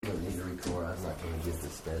get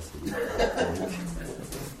this message.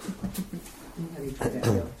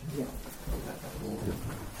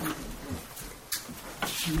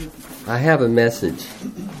 I have a message.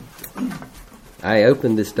 I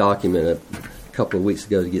opened this document a couple of weeks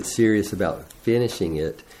ago to get serious about finishing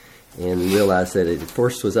it, and realized that it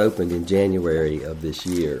first was opened in January of this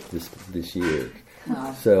year. This year.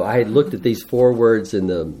 So I had looked at these 4 words in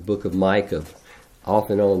the book of Micah off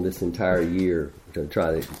and on this entire year to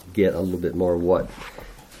try to get a little bit more of what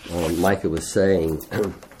Micah was saying.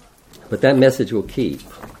 But that message will keep.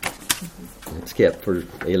 It's kept for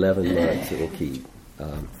 11 months. It will keep.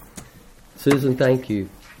 Susan, thank you.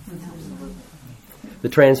 The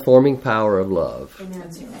transforming power of love.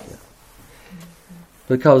 Yeah.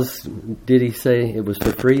 Because, did he say it was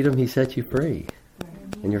for freedom? He set you free.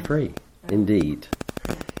 And you're free, indeed.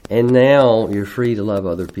 And now you're free to love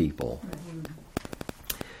other people.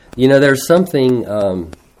 You know, there's something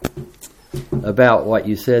about what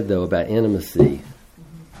you said, though, about intimacy.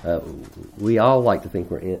 We all like to think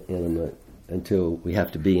we're intimate until we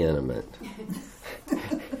have to be intimate.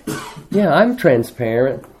 Yeah, I'm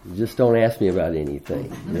transparent. Just don't ask me about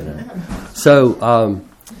anything, you know. So,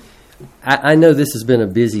 I know this has been a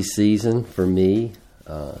busy season for me.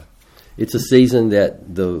 It's a season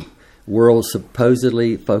that the world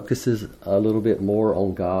supposedly focuses a little bit more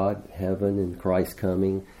on God, heaven, and Christ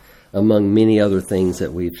coming, among many other things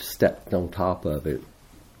that we've stepped on top of it.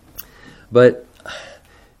 But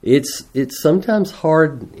it's sometimes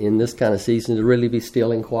hard in this kind of season to really be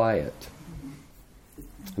still and quiet.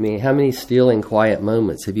 I mean, how many still and quiet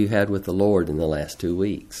moments have you had with the Lord in the last 2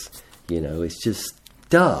 weeks? You know, it's just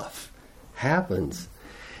stuff happens.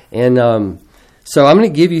 And so I'm going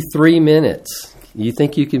to give you 3 minutes. You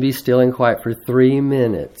think you can be still and quiet for 3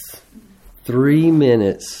 minutes? 3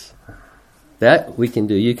 minutes. That we can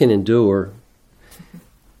do. You can endure.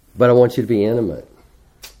 But I want you to be intimate.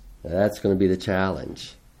 That's going to be the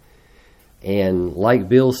challenge. And like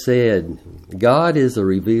Bill said, God is a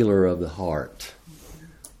revealer of the heart.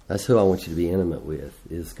 That's who I want you to be intimate with,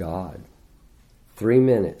 is God. 3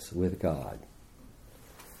 minutes with God.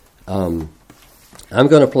 I'm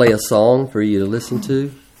going to play a song for you to listen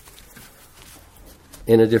to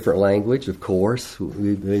in a different language, of course.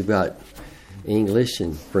 We've got English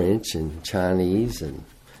and French and Chinese and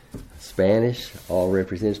Spanish all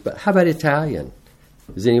represented. But how about Italian?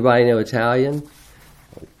 Does anybody know Italian?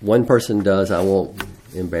 One person does. I won't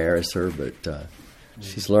embarrass her, but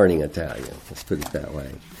she's learning Italian. Let's put it that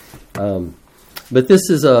way. But this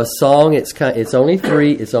is a song. It's only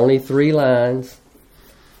 3 lines.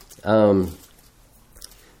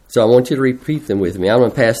 So I want you to repeat them with me. I'm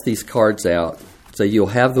going to pass these cards out so you'll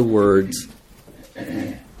have the words,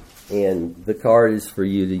 and the card is for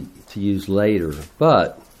you to use later.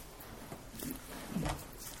 But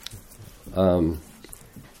the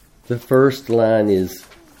first line is,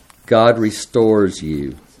 God restores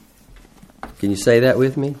you. Can you say that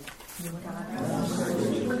with me?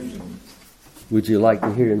 Would you like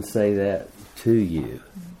to hear him say that to you?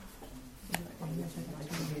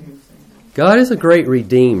 God is a great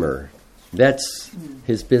redeemer. That's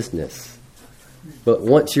his business. But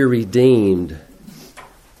once you're redeemed,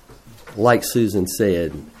 like Susan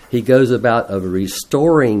said, he goes about of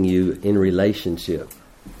restoring you in relationship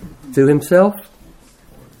to himself,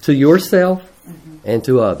 to yourself, and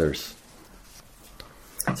to others.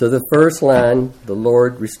 So the first line, the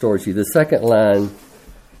Lord restores you. The second line,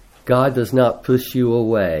 God does not push you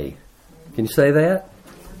away. Can you say that?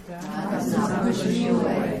 God does not push you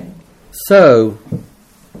away. So,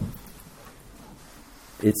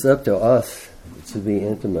 it's up to us to be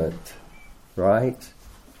intimate, right?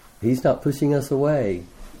 He's not pushing us away.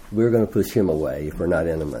 We're going to push him away if we're not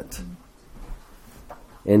intimate.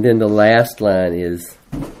 And then the last line is,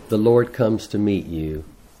 the Lord comes to meet you.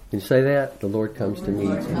 Can you say that? The Lord comes to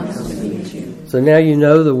meet you. So now you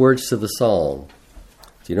know the words to the song.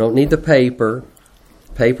 So you don't need the paper.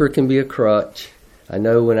 Paper can be a crutch. I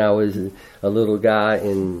know when I was a little guy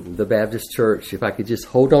in the Baptist church, if I could just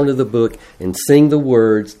hold on to the book and sing the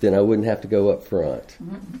words, then I wouldn't have to go up front.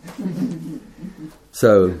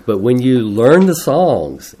 So, but when you learn the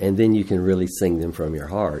songs, and then you can really sing them from your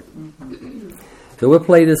heart. So we'll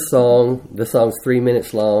play this song. The song's 3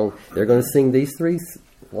 minutes long. They're going to sing these 3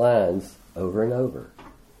 lines over and over.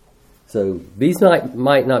 So these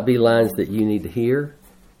might not be lines that you need to hear.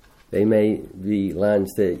 They may be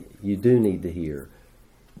lines that you do need to hear.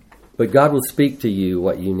 But God will speak to you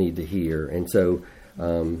what you need to hear. And so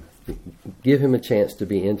give him a chance to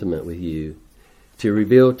be intimate with you, to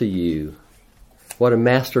reveal to you what a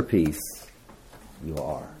masterpiece you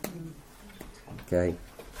are. Okay?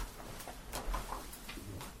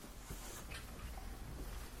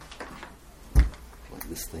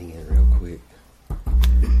 this thing in real quick.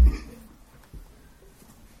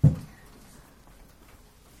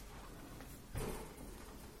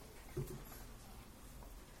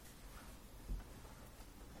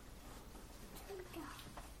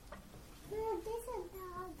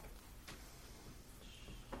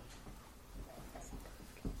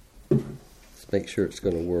 Let's make sure it's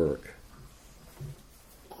going to work.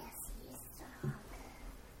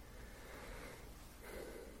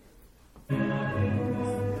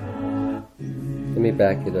 Let me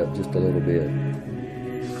back it up just a little bit.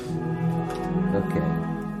 Okay.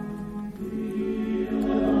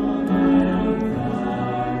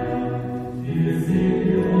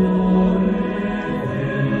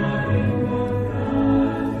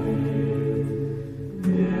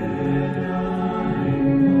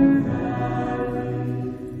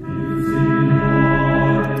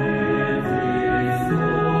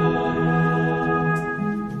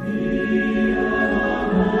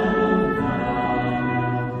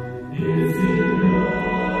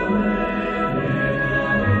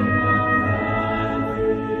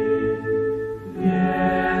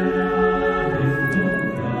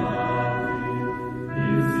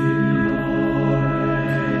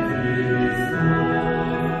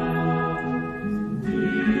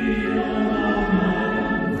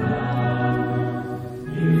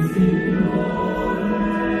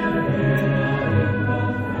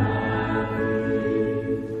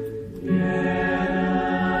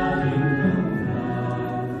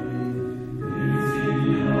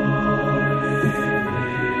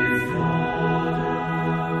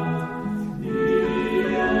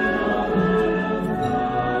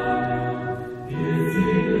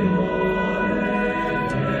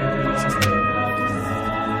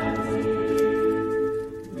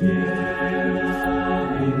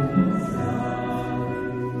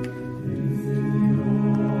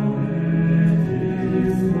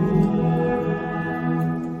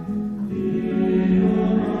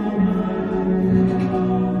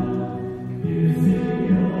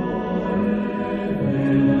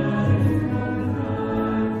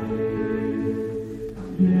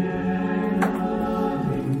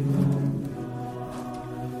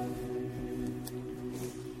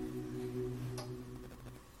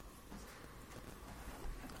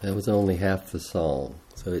 That was only half the song,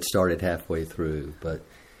 so it started halfway through. But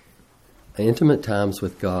intimate times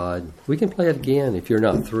with God, we can play it again if you're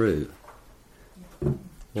not through. Want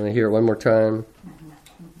to hear it one more time?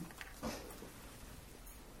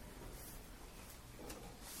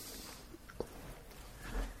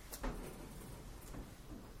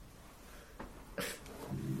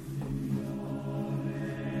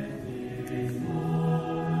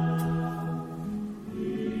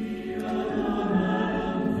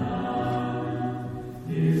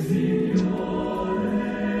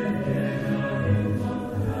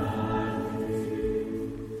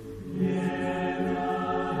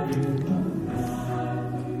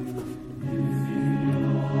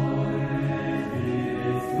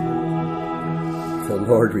 The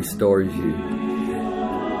Lord restores you.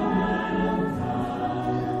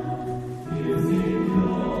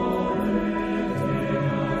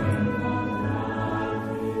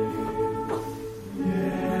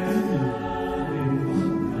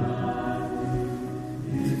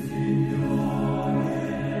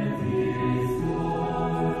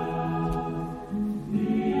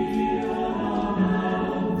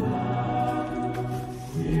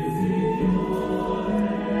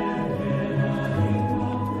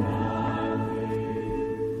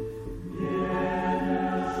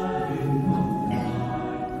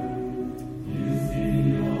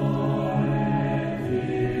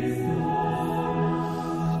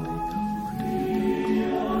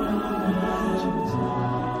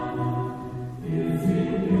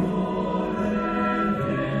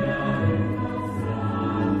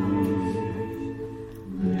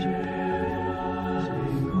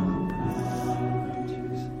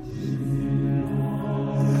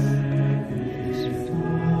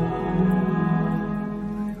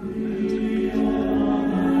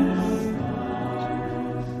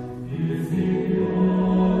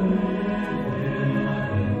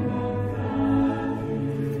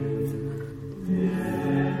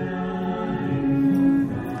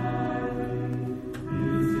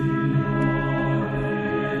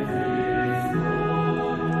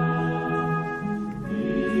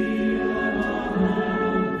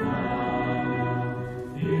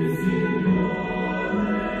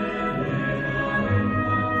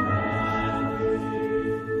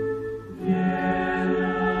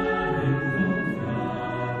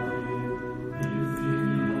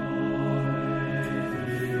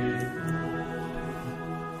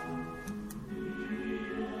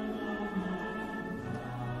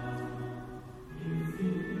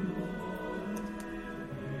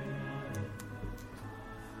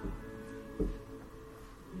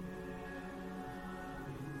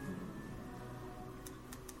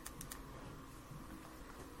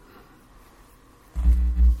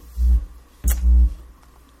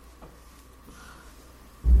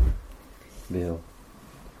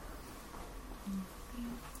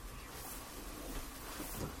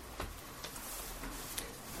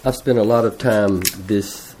 I've spent a lot of time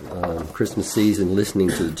this Christmas season listening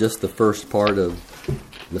to just the first part of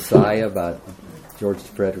Messiah by George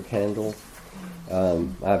Frederick Handel.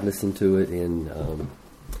 I've listened to it in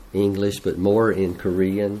English, but more in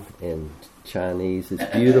Korean and Chinese.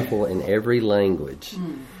 It's beautiful in every language.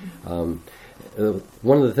 One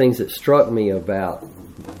of the things that struck me about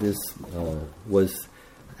this was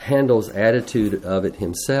Handel's attitude of it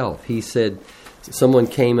himself. He said, someone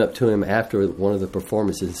came up to him after one of the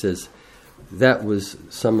performances and says, that was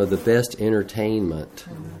some of the best entertainment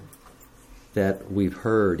that we've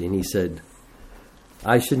heard. And he said,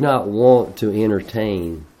 I should not want to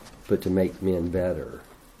entertain, but to make men better.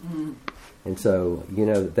 And so,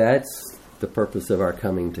 that's the purpose of our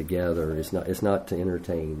coming together. It's not to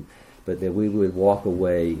entertain, but that we would walk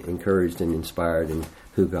away encouraged and inspired in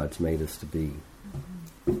who God's made us to be.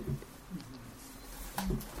 I'll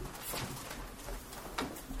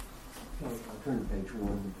turn to page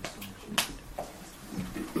 1 of the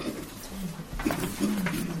song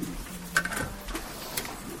sheet.